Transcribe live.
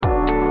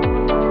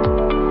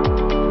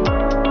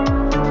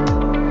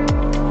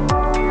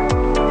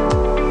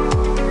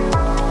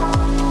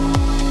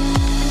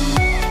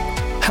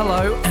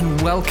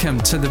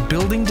Welcome to the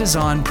Building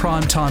Design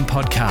Primetime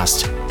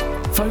Podcast,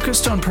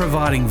 focused on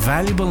providing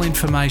valuable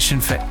information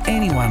for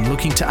anyone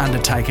looking to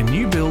undertake a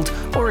new build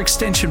or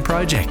extension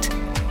project.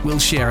 We'll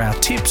share our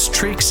tips,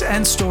 tricks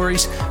and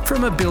stories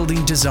from a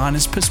building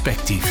designer's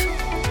perspective.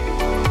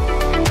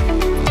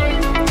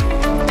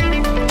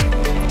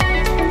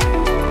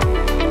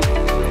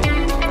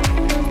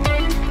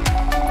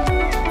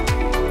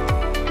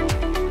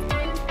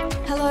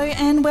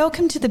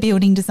 Welcome to the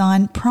Building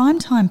Design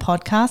Primetime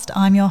Podcast.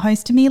 I'm your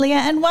host, Amelia,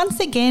 and once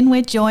again,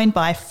 we're joined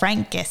by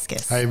Frank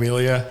Geskis. Hey,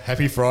 Amelia.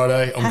 Happy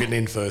Friday. I'm getting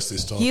in first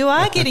this time. You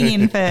are getting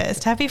in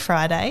first. Happy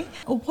Friday.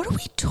 What are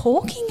we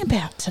talking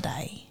about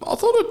today? I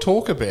thought I'd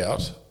talk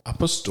about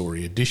upper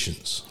storey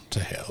additions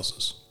to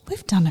houses.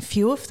 We've done a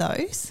few of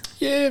those.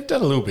 Yeah, I've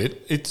done a little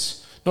bit.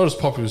 It's not as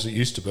popular as it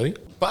used to be,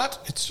 but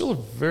it's still a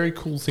very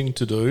cool thing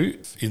to do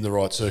in the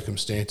right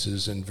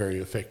circumstances and very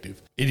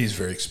effective. It is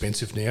very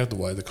expensive now, the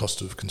way the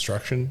cost of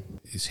construction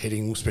is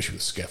heading, especially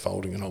with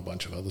scaffolding and a whole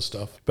bunch of other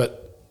stuff.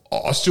 But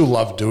I still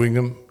love doing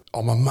them.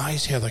 I'm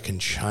amazed how they can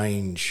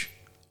change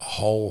a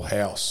whole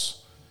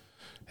house.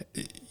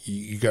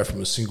 You go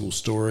from a single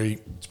story,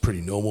 it's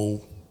pretty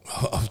normal.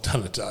 I've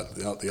done it at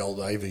the old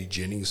A.V.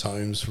 Jennings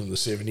homes from the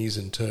 70s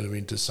and turned them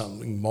into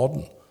something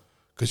modern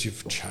because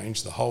you've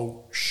changed the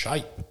whole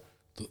shape,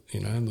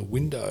 and the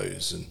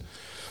windows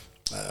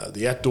and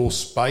the outdoor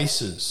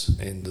spaces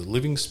and the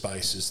living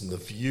spaces and the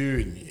view,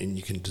 and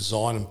you can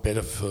design them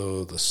better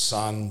for the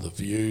sun, the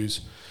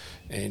views,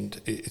 and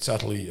it's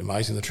utterly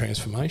amazing, the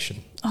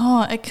transformation.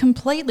 Oh, it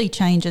completely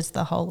changes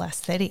the whole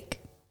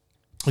aesthetic.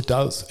 It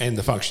does, and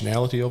the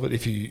functionality of it.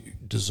 If you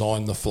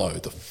design the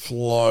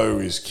flow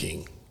is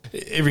king.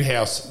 Every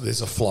house,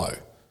 there's a flow.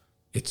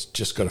 It's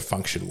just got to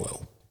function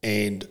well.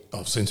 And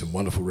I've seen some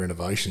wonderful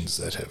renovations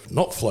that have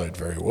not flowed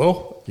very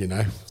well,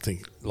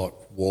 think like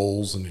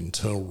walls and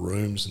internal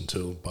rooms,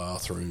 internal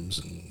bathrooms,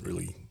 and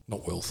really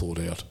not well thought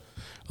out.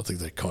 I think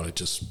they kind of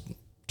just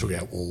took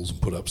out walls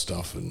and put up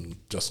stuff and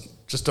just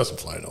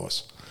doesn't flow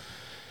nice.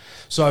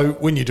 So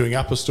when you're doing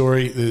upper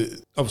story,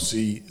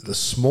 obviously the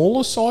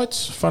smaller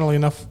sites, funnily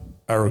enough,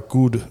 are a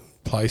good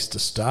place to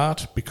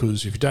start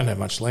because if you don't have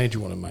much land,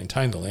 you want to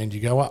maintain the land, you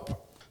go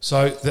up.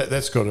 So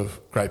that's got a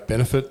great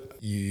benefit.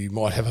 You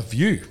might have a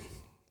view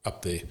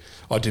up there.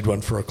 I did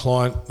one for a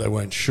client. They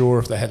weren't sure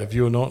if they had a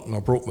view or not, and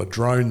I brought my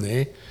drone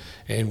there,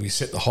 and we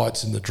set the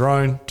heights in the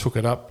drone, took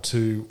it up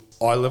to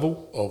eye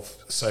level of,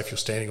 say, if you're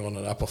standing on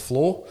an upper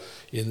floor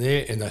in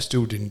there, and they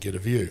still didn't get a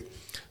view.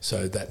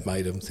 So that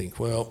made them think,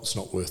 well, it's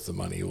not worth the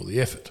money or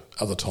the effort.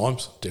 Other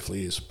times,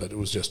 definitely is, but it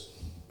was just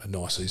a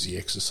nice, easy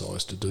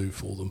exercise to do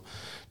for them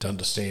to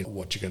understand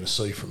what you're going to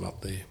see from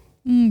up there.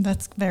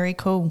 That's very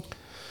cool.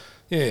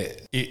 Yeah.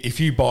 If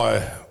you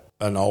buy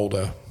an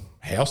older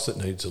house that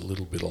needs a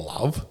little bit of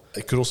love,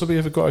 it could also be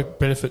of a great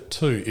benefit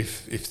too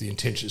if the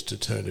intention is to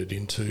turn it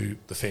into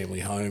the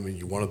family home and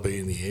you want to be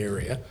in the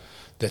area.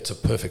 That's a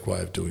perfect way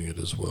of doing it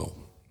as well.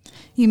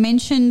 You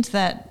mentioned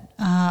that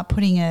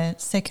putting a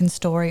second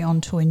story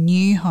onto a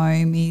new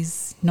home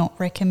is not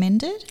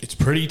recommended. It's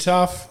pretty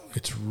tough.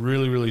 It's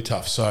really, really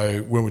tough.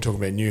 So when we're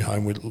talking about new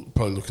home, we're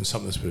probably looking at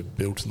something that's been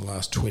built in the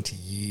last 20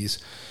 years.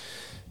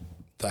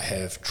 They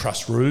have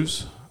truss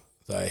roofs.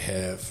 They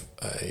have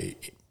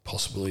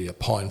possibly a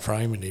pine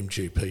frame, an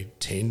MGP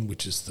 10,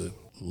 which is the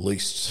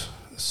least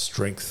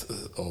strength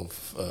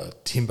of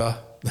timber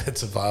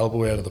that's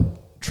available out of the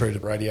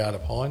treated radiata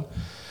pine.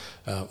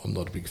 I'm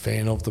not a big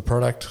fan of the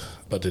product,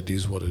 but it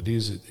is what it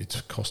is. It's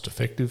cost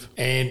effective.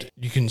 And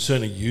you can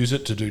certainly use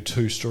it to do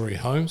two-storey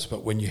homes,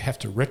 but when you have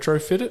to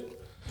retrofit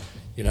it,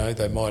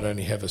 they might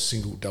only have a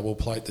single double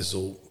plate. This is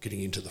all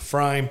getting into the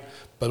frame.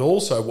 But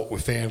also what we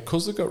found,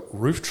 because they've got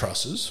roof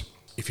trusses,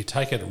 if you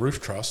take out a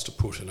roof truss to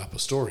put an upper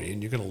story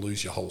in, you're going to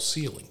lose your whole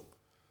ceiling.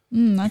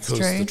 That's true.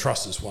 Because the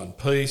truss is one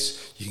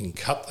piece. You can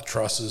cut the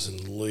trusses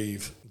and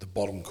leave the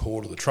bottom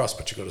cord of the truss,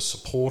 but you've got to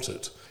support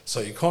it. So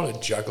you're kind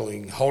of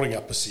juggling, holding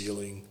up a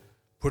ceiling,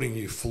 putting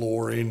new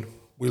floor in.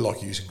 We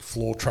like using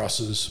floor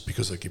trusses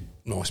because they give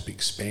nice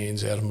big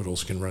spans out of them. It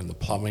also can run the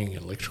plumbing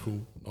and electrical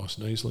nice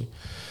and easily.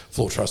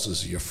 Floor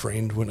trusses are your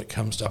friend when it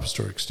comes to upper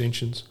story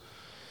extensions.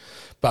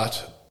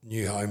 But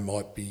new home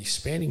might be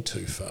spanning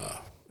too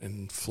far,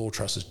 and floor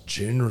trusses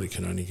generally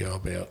can only go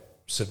about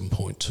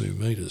 7.2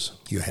 metres.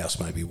 Your house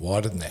may be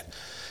wider than that.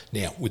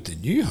 Now, with the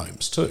new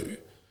homes too,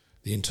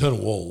 the internal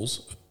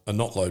walls are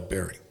not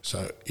load-bearing.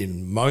 So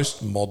in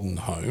most modern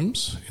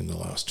homes in the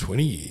last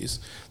 20 years,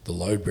 the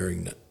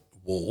load-bearing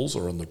walls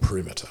are on the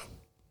perimeter.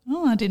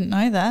 Oh, I didn't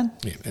know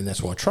that. Yeah, and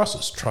that's why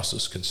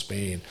trusses can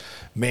span.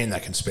 Man, they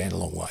can span a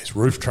long ways.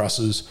 Roof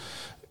trusses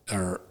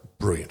are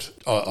brilliant.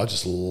 I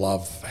just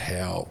love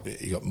how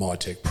you got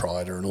MyTech,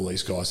 Prida, and all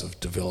these guys have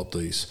developed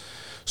these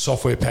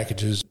software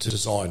packages to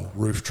design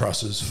roof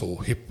trusses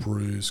for hip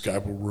roofs,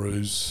 gable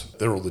roofs.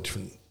 They're all the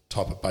different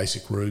type of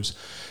basic roofs.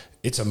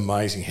 It's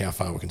amazing how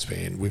far we can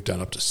span. We've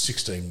done up to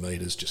 16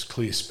 metres, just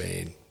clear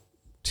span,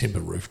 timber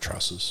roof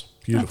trusses.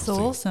 Beautiful That's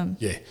thing. awesome.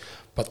 Yeah,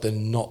 but they're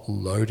not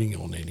loading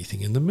on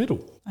anything in the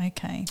middle.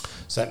 Okay.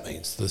 So that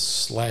means the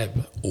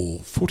slab or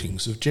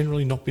footings have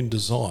generally not been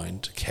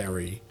designed to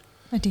carry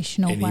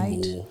Additional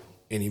weight.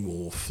 any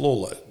more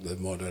floor load. They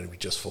might only be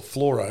just for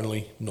floor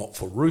only, not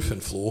for roof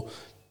and floor,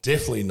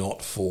 definitely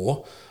not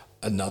for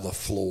another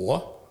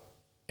floor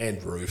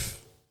and roof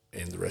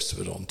and the rest of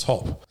it on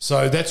top.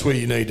 So that's where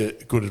you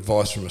need good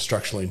advice from a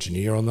structural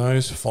engineer on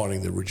those,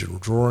 finding the original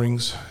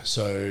drawings.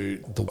 So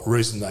the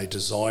reason they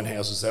design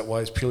houses that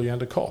way is purely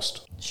under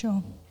cost.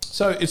 Sure.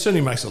 So it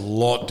certainly makes it a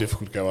lot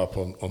difficult to go up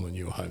on the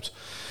newer homes.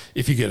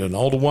 If you get an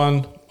older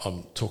one,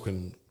 I'm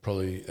talking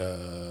probably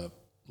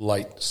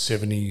late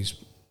 70s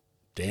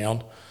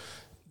down,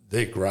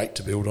 they're great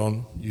to build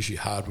on, usually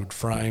hardwood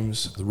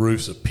frames. The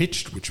roofs are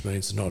pitched, which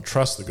means they're not a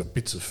truss. They've got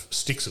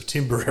sticks of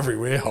timber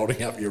everywhere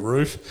holding up your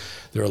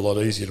roof. They're a lot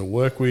easier to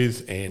work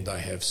with, and they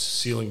have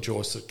ceiling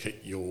joists that keep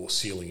your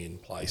ceiling in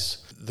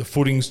place. The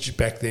footings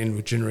back then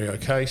were generally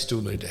okay,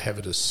 still need to have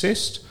it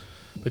assessed,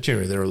 but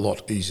generally they're a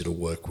lot easier to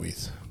work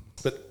with.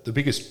 But the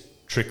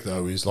biggest trick,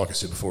 though, is, like I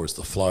said before, is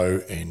the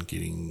flow and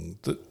getting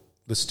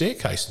the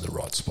staircase in the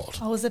right spot.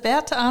 I was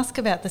about to ask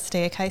about the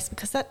staircase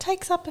because that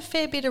takes up a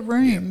fair bit of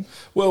room. Yeah.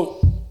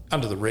 Well,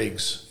 under the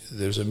regs,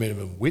 there's a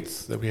minimum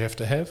width that we have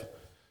to have.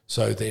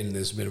 So then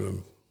there's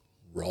minimum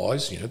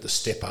rise, the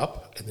step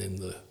up, and then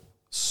the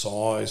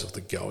size of the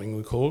going,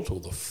 we call it,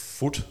 or the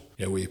foot,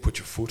 where you put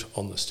your foot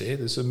on the stair.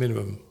 There's a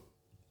minimum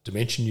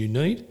dimension you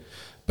need.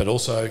 But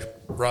also,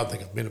 rather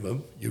than a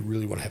minimum, you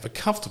really want to have a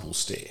comfortable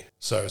stair.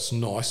 So it's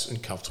nice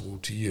and comfortable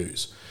to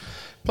use.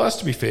 Plus,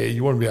 to be fair,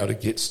 you want to be able to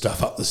get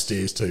stuff up the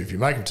stairs too. If you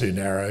make them too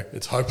narrow,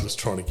 it's hopeless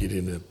trying to get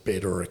in a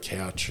bed or a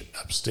couch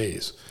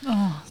upstairs.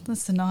 Oh,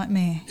 that's a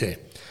nightmare. Yeah.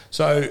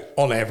 So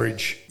on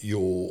average,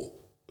 your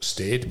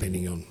stair,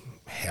 depending on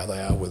how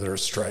they are, whether a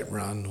straight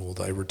run or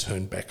they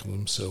return back on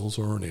themselves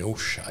or an L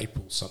shape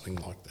or something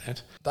like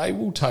that, they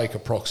will take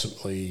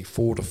approximately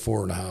 4 to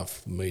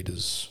 4.5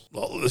 metres.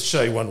 Well, let's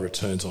say one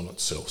returns on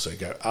itself. So you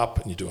go up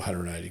and you do a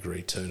 180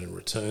 degree turn and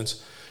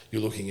returns.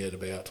 You're looking at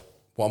about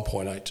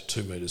 1.8 to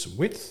 2 metres in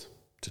width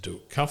to do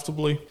it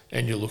comfortably,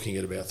 and you're looking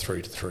at about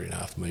 3 to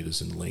 3.5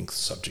 metres in length,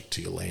 subject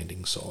to your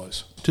landing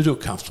size, to do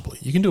it comfortably.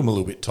 You can do them a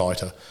little bit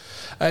tighter.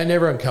 And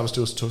everyone comes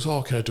to us and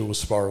talks, can I do a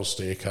spiral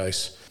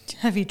staircase?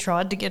 Have you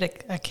tried to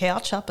get a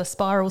couch up a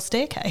spiral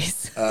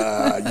staircase?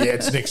 Yeah,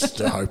 it's next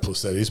to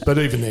hopeless, that is. But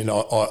even then,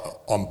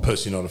 I'm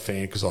personally not a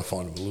fan because I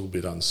find them a little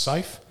bit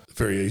unsafe,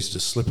 very easy to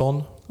slip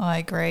on. I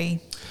agree.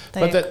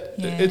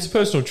 It's a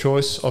personal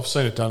choice. I've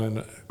seen it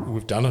done,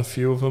 we've done a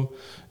few of them,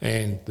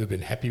 and they've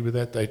been happy with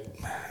that.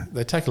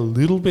 They take a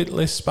little bit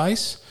less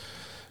space,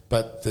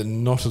 but they're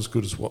not as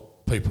good as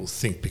what people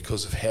think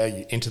because of how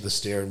you enter the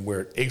stair and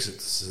where it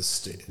exits the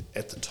stair.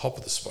 At the top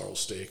of the spiral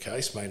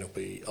staircase may not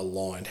be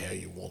aligned how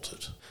you want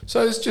it.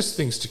 So there's just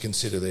things to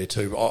consider there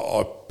too.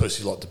 I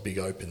personally like the big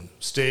open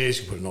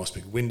stairs. You put a nice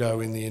big window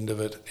in the end of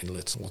it and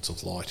lets lots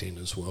of light in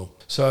as well.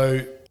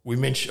 So I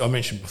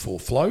mentioned before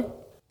flow.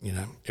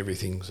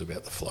 Everything's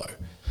about the flow.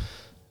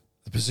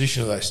 The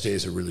position of those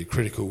stairs are really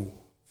critical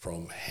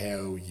from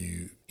how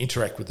you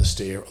interact with the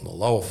stair on the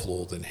lower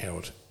floor than how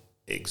it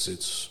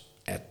exits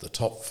at the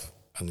top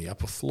and the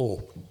upper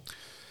floor.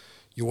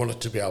 You want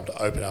it to be able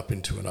to open up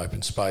into an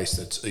open space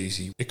that's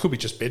easy. It could be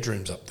just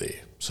bedrooms up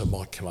there, so it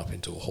might come up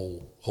into a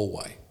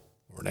hallway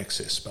or an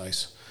access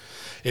space.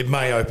 It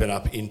may open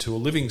up into a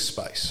living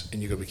space,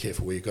 and you've got to be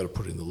careful where you've got to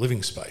put it in the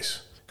living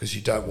space because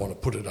you don't want to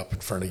put it up in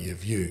front of your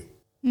view.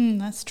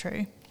 That's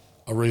true.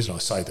 A reason I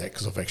say that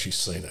because I've actually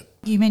seen it.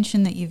 You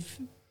mentioned that you've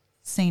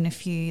seen a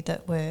few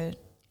that were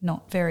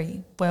not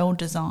very well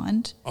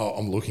designed.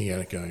 I'm looking at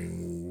it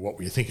going, what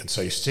were you thinking?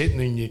 So you're sitting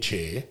in your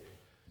chair,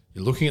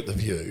 you're looking at the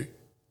view,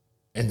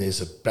 and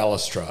there's a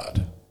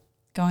balustrade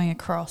going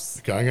across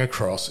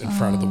in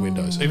front of the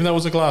windows, even though it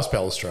was a glass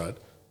balustrade.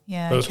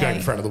 Yeah, but it was going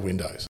in front of the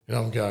windows. And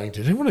I'm going,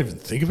 did anyone even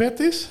think about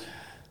this?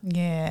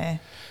 Yeah.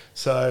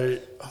 So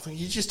I think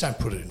you just don't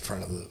put it in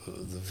front of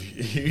the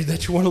view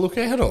that you want to look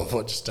out of.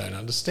 I just don't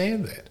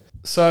understand that.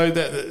 So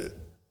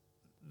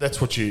that's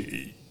what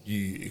you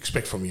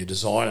expect from your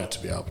designer to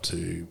be able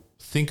to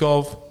think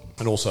of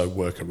and also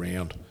work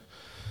around.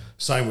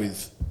 Same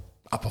with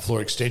upper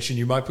floor extension.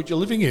 You might put your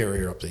living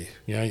area up there,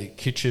 your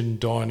kitchen,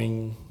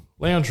 dining,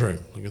 lounge room,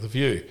 look at the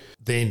view.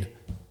 Then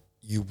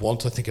you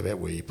want to think about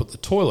where you put the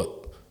toilet.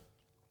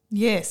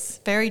 Yes,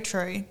 very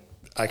true.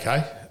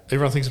 Okay,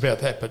 everyone thinks about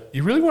that, but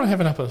you really want to have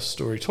an upper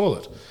story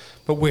toilet.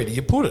 But where do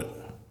you put it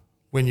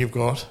when you've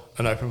got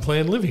an open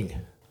plan living?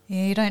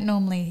 Yeah, you don't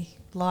normally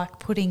like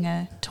putting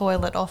a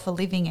toilet off a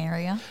living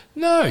area.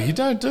 No, you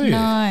don't, do you?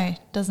 No,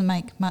 doesn't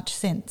make much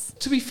sense.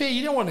 To be fair,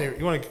 you don't want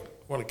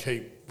to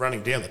keep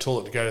running down the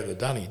toilet to go to the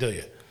dunny, do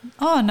you?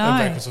 Oh, no. And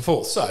backwards and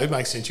forth. So it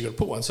makes sense you've got to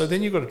put one. So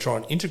then you've got to try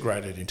and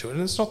integrate it into it,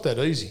 and it's not that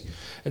easy.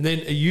 And then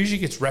it usually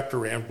gets wrapped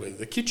around where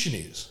the kitchen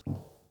is.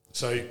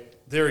 So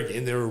there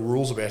again, there are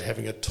rules about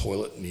having a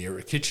toilet near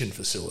a kitchen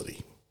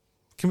facility.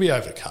 It can be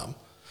overcome,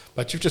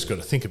 but you've just got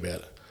to think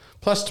about it.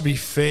 Plus, to be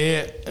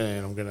fair,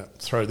 and I'm going to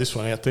throw this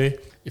one out there,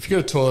 if you've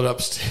got a toilet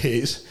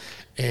upstairs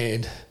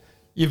and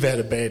you've had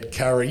a bad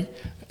curry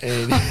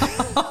and...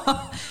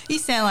 You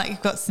sound like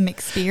you've got some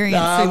experience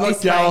I'm with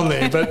not this, going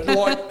mate. there,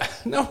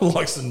 but no one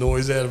likes the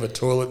noise out of a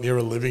toilet near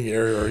a living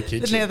area or a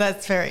kitchen. No,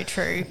 that's very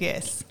true,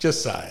 yes.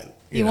 Just saying.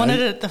 You wanted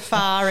it at the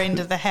far end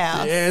of the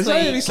house. Yeah, there's where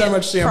only you so get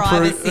much soundproof.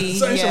 privacy,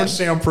 There's only so yeah. much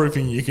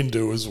soundproofing you can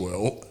do as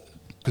well,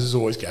 because there's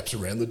always gaps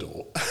around the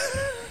door.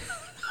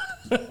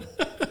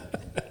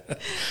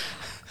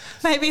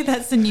 Maybe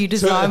that's a new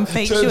design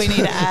feature we need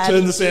to add.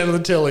 Turn the sound of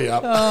the telly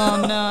up.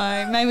 Oh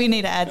no! Maybe we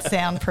need to add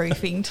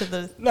soundproofing to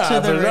the No, to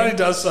the but it room. only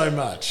does so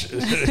much.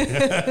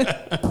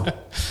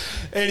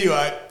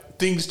 Anyway,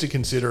 things to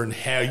consider and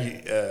how you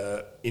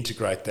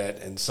integrate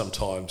that, and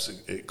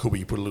sometimes it could be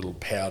you put a little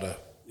powder,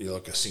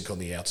 like a sink on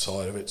the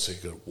outside of it, so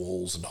you've got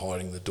walls and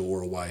hiding the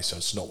door away so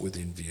it's not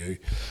within view.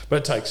 But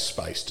it takes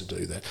space to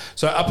do that.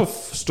 So upper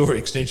story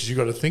extensions, you've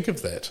got to think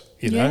of that.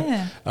 You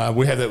know,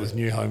 we have that with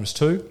new homes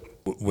too,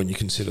 when you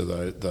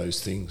consider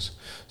those things.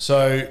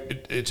 So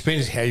it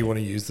depends how you want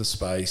to use the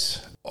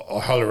space. I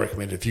highly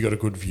recommend it. If you've got a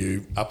good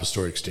view, upper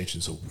story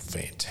extensions are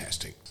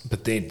fantastic.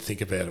 But then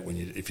think about it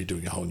if you're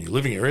doing a whole new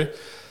living area.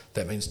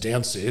 That means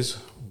downstairs,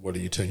 what do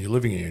you turn your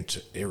living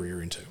area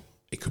into?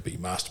 It could be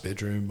master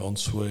bedroom,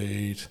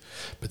 ensuite,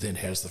 but then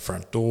how's the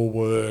front door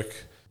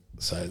work?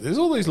 So there's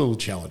all these little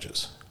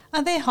challenges.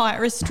 Are there height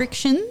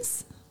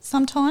restrictions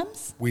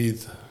sometimes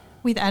With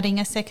adding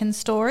a second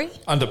story?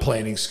 under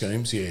planning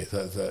schemes, yeah.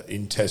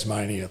 In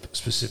Tasmania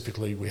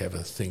specifically, we have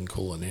a thing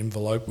called an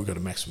envelope. We've got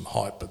a maximum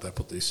height, but they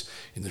put this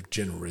in the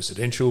general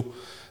residential.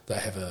 They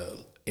have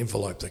an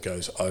envelope that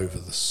goes over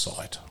the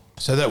site.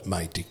 So that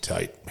may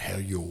dictate how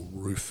your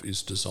roof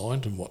is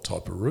designed and what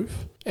type of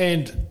roof.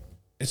 And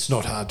it's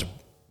not hard to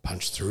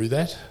punch through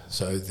that.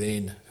 So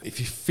then if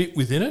you fit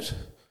within it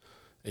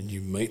and you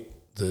meet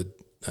the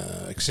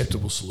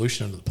acceptable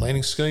solution under the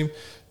planning scheme,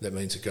 that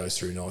means it goes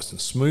through nice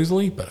and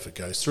smoothly. But if it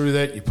goes through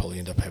that, you probably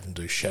end up having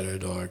to do shadow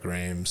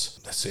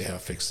diagrams. Let's see how it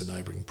affects the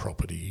neighbouring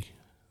property.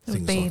 It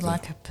would Things be like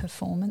like that. a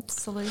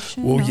performance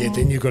solution. Well, yeah, or-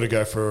 then you've got to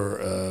go for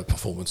a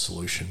performance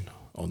solution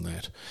on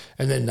that.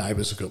 And then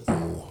neighbours have got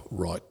more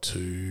right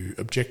to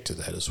object to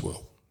that as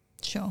well.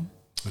 Sure.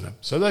 You know,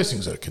 so those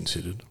things are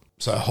considered.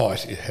 So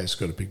height, it has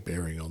got a big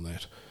bearing on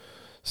that.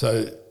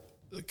 So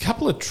a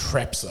couple of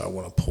traps that I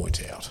want to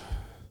point out.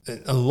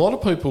 A lot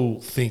of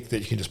people think that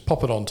you can just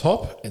pop it on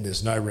top and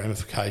there's no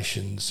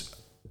ramifications.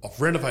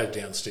 I've renovated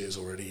downstairs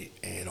already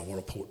and I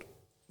want to put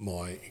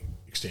my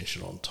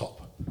extension on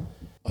top.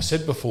 I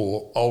said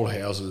before, old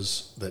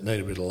houses that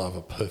need a bit of love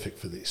are perfect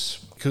for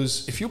this.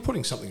 Because if you're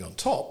putting something on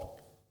top,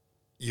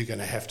 you're going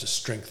to have to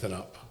strengthen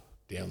up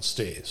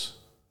downstairs.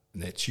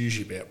 And that's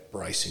usually about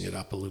bracing it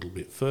up a little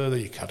bit further.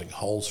 You're cutting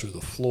holes through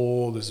the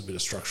floor. There's a bit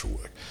of structural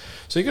work.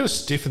 So you've got to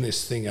stiffen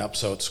this thing up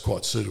so it's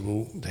quite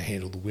suitable to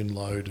handle the wind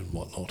load and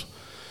whatnot.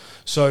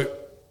 So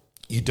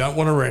you don't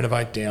want to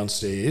renovate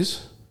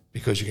downstairs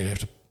because you're going to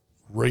have to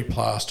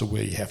replaster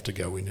where you have to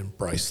go in and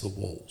brace the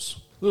walls.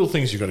 Little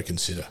things you've got to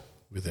consider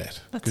with that.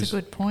 That's a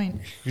good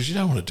point. Because you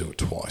don't want to do it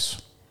twice.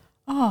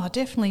 Oh,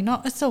 definitely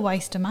not. It's a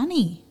waste of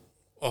money.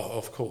 Oh,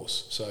 of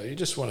course. So you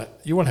just want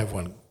to have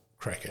one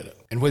crack at it.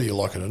 And whether you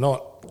like it or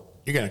not,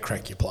 you're going to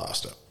crack your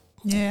plaster.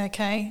 Yeah,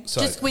 okay. So-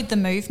 Just with the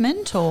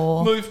movement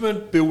or...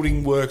 Movement,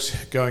 building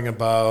works going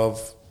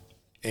above,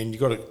 and you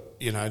got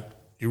to,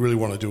 you really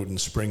want to do it in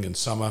spring and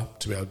summer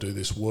to be able to do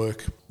this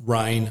work.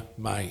 Rain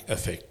may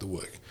affect the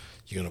work.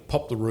 You're going to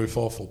pop the roof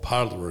off or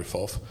part of the roof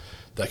off.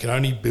 They can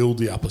only build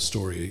the upper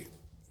story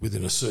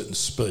within a certain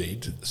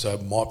speed, so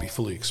it might be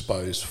fully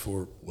exposed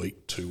for a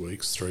week, 2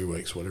 weeks, 3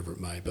 weeks, whatever it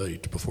may be,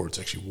 before it's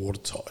actually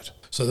watertight.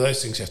 So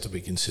those things have to be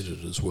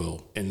considered as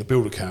well. And the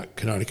builder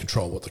can only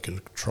control what they can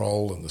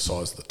control and the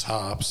size of the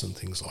tarps and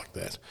things like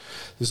that.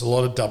 There's a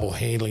lot of double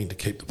handling to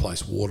keep the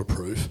place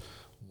waterproof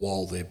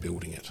while they're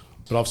building it.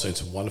 But I've seen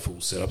some wonderful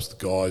setups,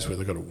 the guys, where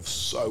they've got it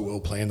so well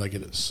planned, they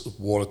get it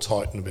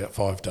watertight in about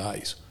 5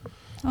 days.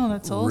 Oh,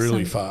 that's awesome.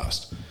 Really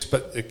fast.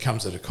 But it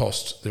comes at a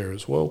cost there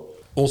as well.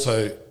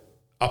 Also,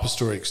 upper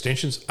story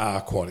extensions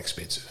are quite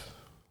expensive.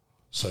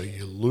 So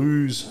you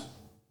lose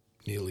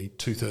nearly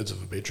 2/3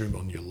 of a bedroom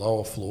on your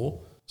lower floor.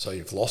 So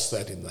you've lost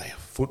that in the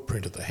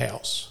footprint of the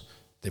house.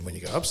 Then when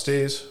you go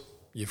upstairs,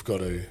 you've got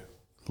to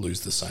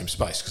lose the same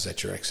space because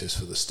that's your access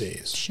for the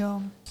stairs.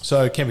 Sure.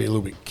 So it can be a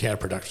little bit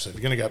counterproductive. So if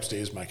you're going to go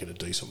upstairs, make it a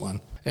decent one.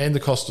 And the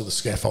cost of the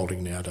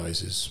scaffolding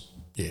nowadays is,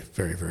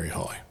 very, very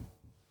high.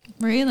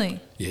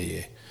 Really?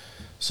 Yeah.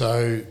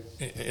 So,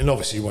 and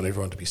obviously you want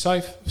everyone to be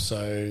safe,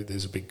 so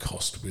there's a big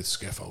cost with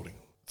scaffolding.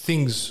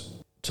 Things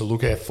to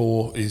look out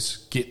for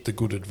is get the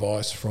good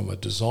advice from a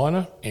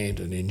designer and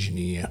an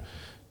engineer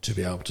to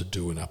be able to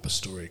do an upper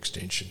story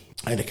extension.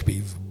 And it could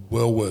be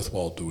well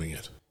worthwhile doing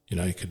it.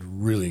 You could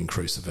really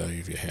increase the value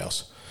of your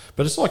house.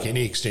 But it's like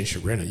any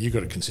extension renter, you've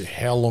got to consider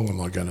how long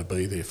am I going to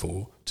be there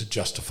for to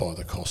justify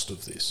the cost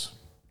of this.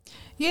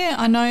 Yeah,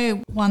 I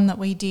know one that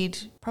we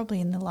did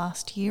probably in the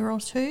last year or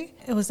two.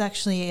 It was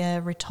actually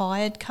a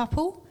retired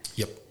couple.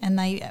 Yep. And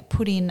they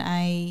put in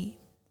a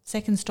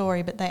second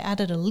story, but they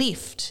added a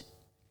lift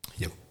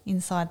Yep.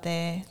 inside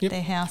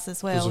their house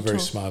as well. It was a very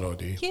smart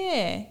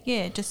idea.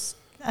 Yeah. Just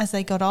as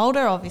they got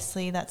older,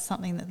 obviously that's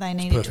something that they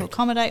needed to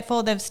accommodate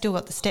for. They've still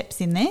got the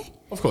steps in there.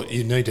 Of course,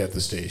 you need to have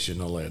the stairs. You're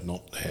not allowed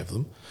not to have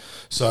them.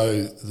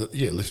 So,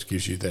 lift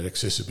gives you that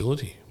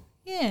accessibility.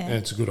 Yeah. And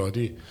it's a good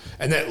idea.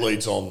 And that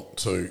leads on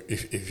to,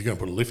 if you're going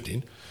to put a lift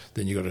in,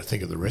 then you've got to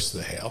think of the rest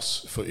of the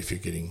house. If you're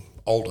getting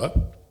older,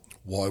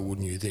 why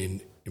wouldn't you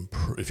then,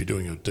 if you're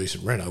doing a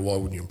decent reno, why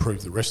wouldn't you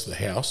improve the rest of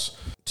the house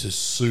to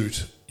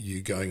suit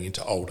you going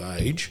into old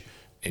age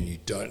and you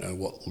don't know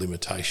what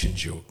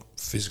limitations, your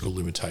physical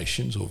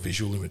limitations or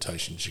visual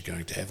limitations you're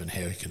going to have and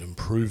how you can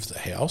improve the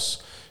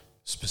house,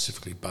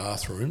 specifically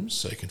bathrooms,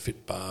 so you can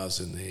fit bars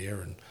in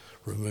there and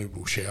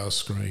removable shower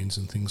screens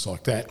and things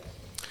like that,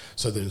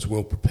 so that it's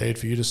well prepared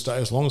for you to stay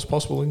as long as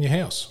possible in your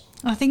house.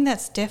 I think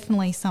that's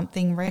definitely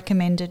something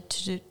recommended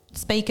to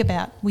speak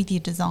about with your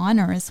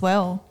designer as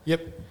well.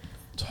 Yep,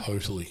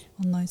 totally.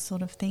 On those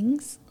sort of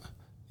things.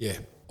 Yeah,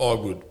 I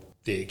would,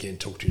 again,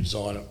 talk to your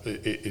designer.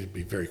 It'd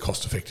be very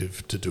cost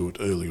effective to do it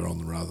earlier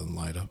on rather than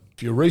later.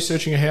 If you're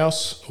researching a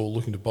house or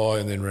looking to buy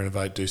and then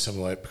renovate, do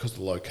something like that, because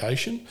the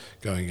location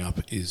going up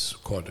is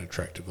quite an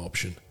attractive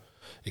option.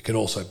 It can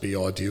also be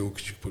ideal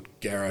because you put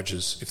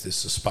garages, if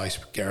there's a space,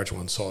 put garage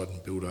one side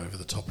and build over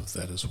the top of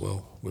that as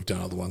well. We've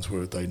done other ones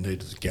where they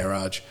needed the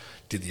garage,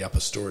 did the upper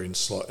story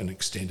and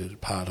extended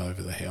it part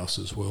over the house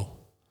as well.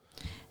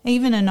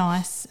 Even a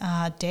nice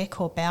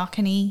deck or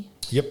balcony.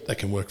 Yep, that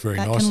can work very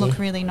nicely. That can look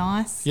really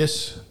nice.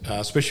 Yes,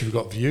 especially if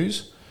you've got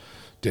views,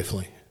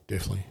 definitely.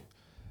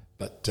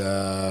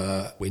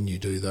 But when you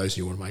do those and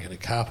you want to make it a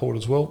carport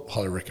as well,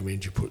 highly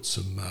recommend you put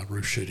some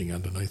roof sheeting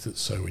underneath it,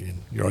 so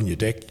when you're on your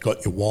deck, you've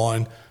got your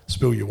wine,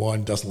 spill your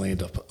wine, doesn't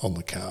land up on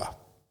the car.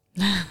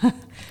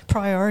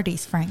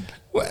 Priorities, Frank.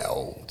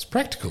 Well, it's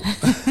practical.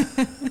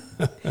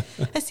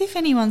 As if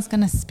anyone's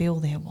going to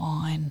spill their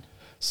wine.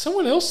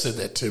 Someone else said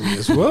that to me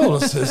as well.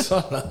 It says,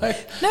 I don't know.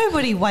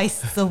 Nobody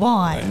wastes the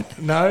wine.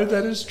 No,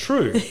 that is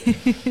true.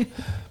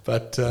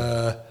 But...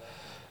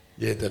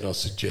 then I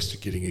suggested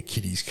getting a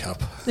kiddie's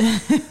cup.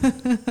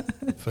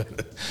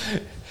 But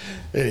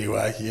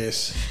anyway,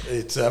 yes.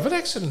 But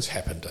accidents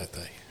happen, don't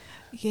they?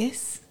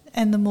 Yes,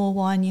 and the more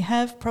wine you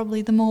have,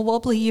 probably the more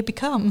wobbly you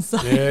become.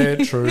 So. Yeah,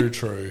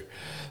 true.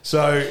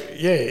 So,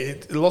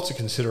 lots of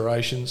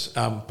considerations.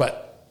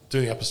 But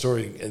doing upper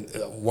story, and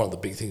one of the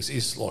big things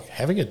is like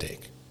having a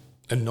deck,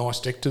 a nice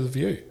deck to the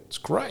view. It's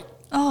great.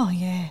 Oh,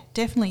 yeah,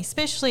 definitely.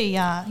 Especially,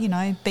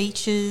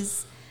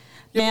 beaches...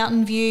 Yep.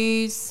 Mountain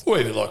views, or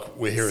even like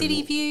we're here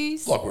city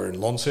views, like we're in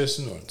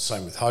Launceston, or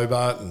same with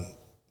Hobart and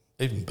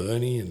even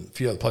Burnie and a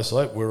few other places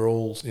like that. We're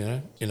all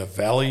in a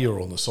valley or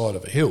on the side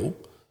of a hill.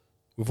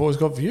 We've always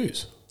got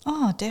views.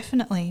 Oh,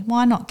 definitely.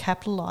 Why not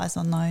capitalise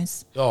on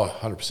those? Oh,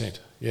 100%.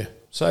 Yeah.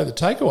 So the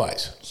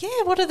takeaways.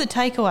 Yeah. What are the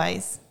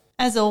takeaways?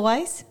 As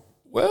always.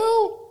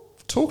 Well,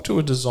 talk to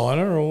a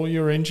designer or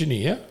your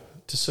engineer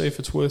to see if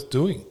it's worth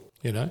doing.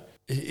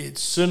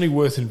 It's certainly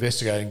worth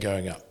investigating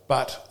going up,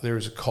 but there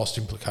is a cost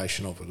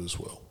implication of it as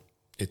well.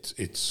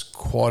 It's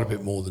quite a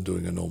bit more than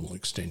doing a normal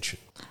extension,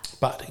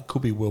 but it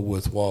could be well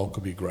worthwhile,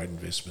 could be a great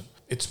investment.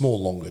 It's more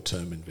longer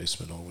term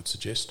investment, I would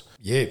suggest.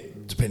 Yeah,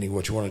 depending on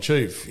what you want to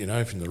achieve. If you're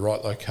in the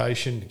right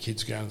location, the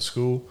kids going to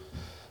school,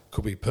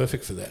 could be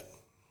perfect for that.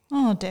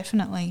 Oh,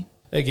 definitely.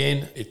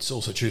 Again, it's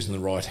also choosing the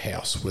right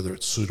house, whether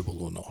it's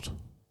suitable or not.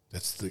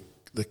 That's the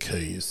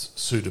key, is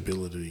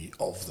suitability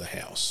of the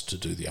house to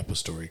do the upper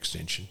story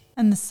extension.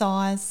 And the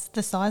size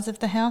of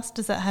the house,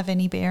 does that have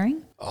any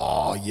bearing?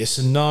 Oh, yes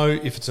and no.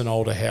 If it's an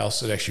older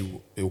house,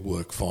 it'll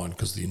work fine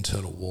because the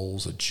internal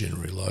walls are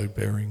generally load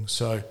bearing,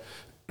 so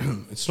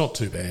it's not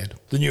too bad.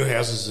 The new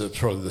houses are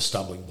probably the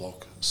stumbling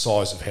block.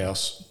 Size of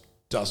house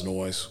doesn't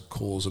always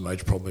cause a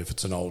major problem if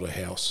it's an older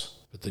house,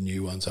 but the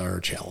new ones are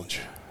a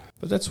challenge.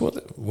 But that's what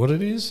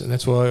it is, and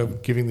that's why I'm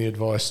giving the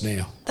advice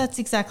now. That's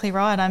exactly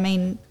right. I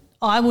mean,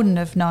 I wouldn't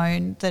have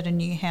known that a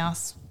new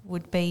house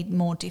would be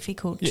more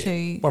difficult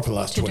to one for the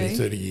last 20, do.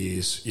 30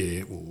 years,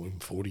 even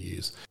 40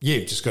 years. Yeah,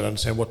 you've just got to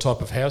understand what type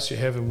of house you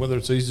have and whether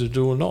it's easy to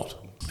do or not.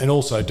 And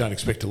also don't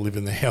expect to live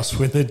in the house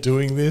when they're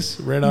doing this,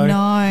 Reno.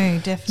 No,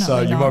 definitely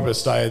So you not. might be able to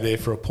stay there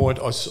for a point.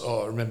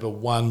 I remember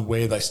one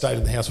where they stayed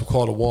in the house for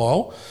quite a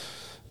while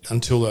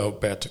until they were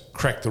about to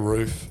crack the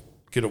roof,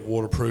 get it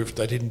waterproofed.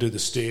 They didn't do the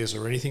stairs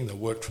or anything. They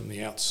worked from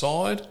the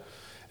outside.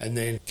 And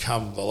then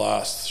come the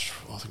last,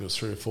 I think it was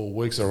 3 or 4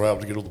 weeks, they were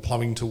able to get all the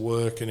plumbing to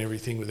work and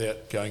everything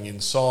without going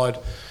inside.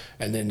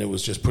 And then there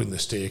was just putting the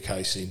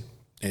staircase in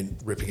and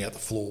ripping out the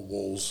floor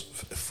walls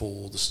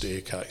for the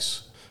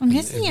staircase. I'm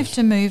guessing you have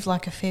to move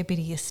like a fair bit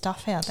of your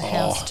stuff out the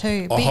house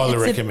too. I highly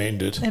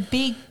recommend it. A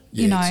big,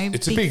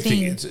 it's a big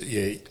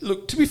thing.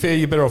 Look, to be fair,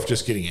 you're better off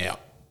just getting out.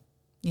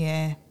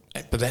 Yeah.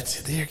 But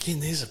there again,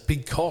 there's a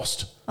big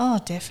cost. Oh,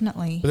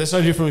 definitely. But that's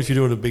no different if you're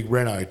doing a big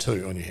reno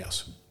too on your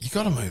house. You've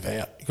got to move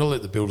out. You've got to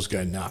let the builders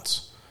go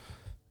nuts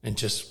and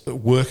just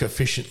work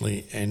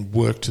efficiently and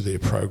work to their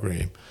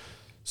program.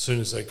 As soon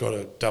as they've got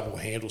to double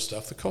handle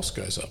stuff, the cost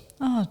goes up.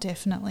 Oh,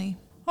 definitely.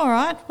 All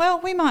right. Well,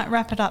 we might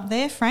wrap it up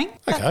there, Frank.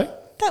 Okay.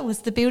 That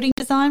was the Building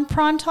Design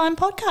Primetime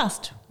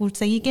podcast. We'll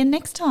see you again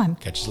next time.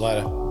 Catch you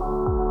later.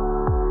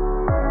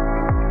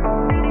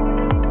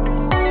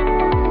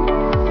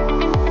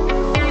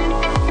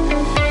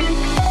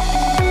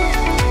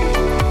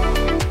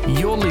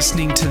 You're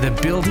listening to the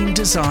Building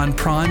Design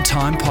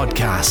Primetime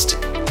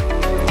podcast.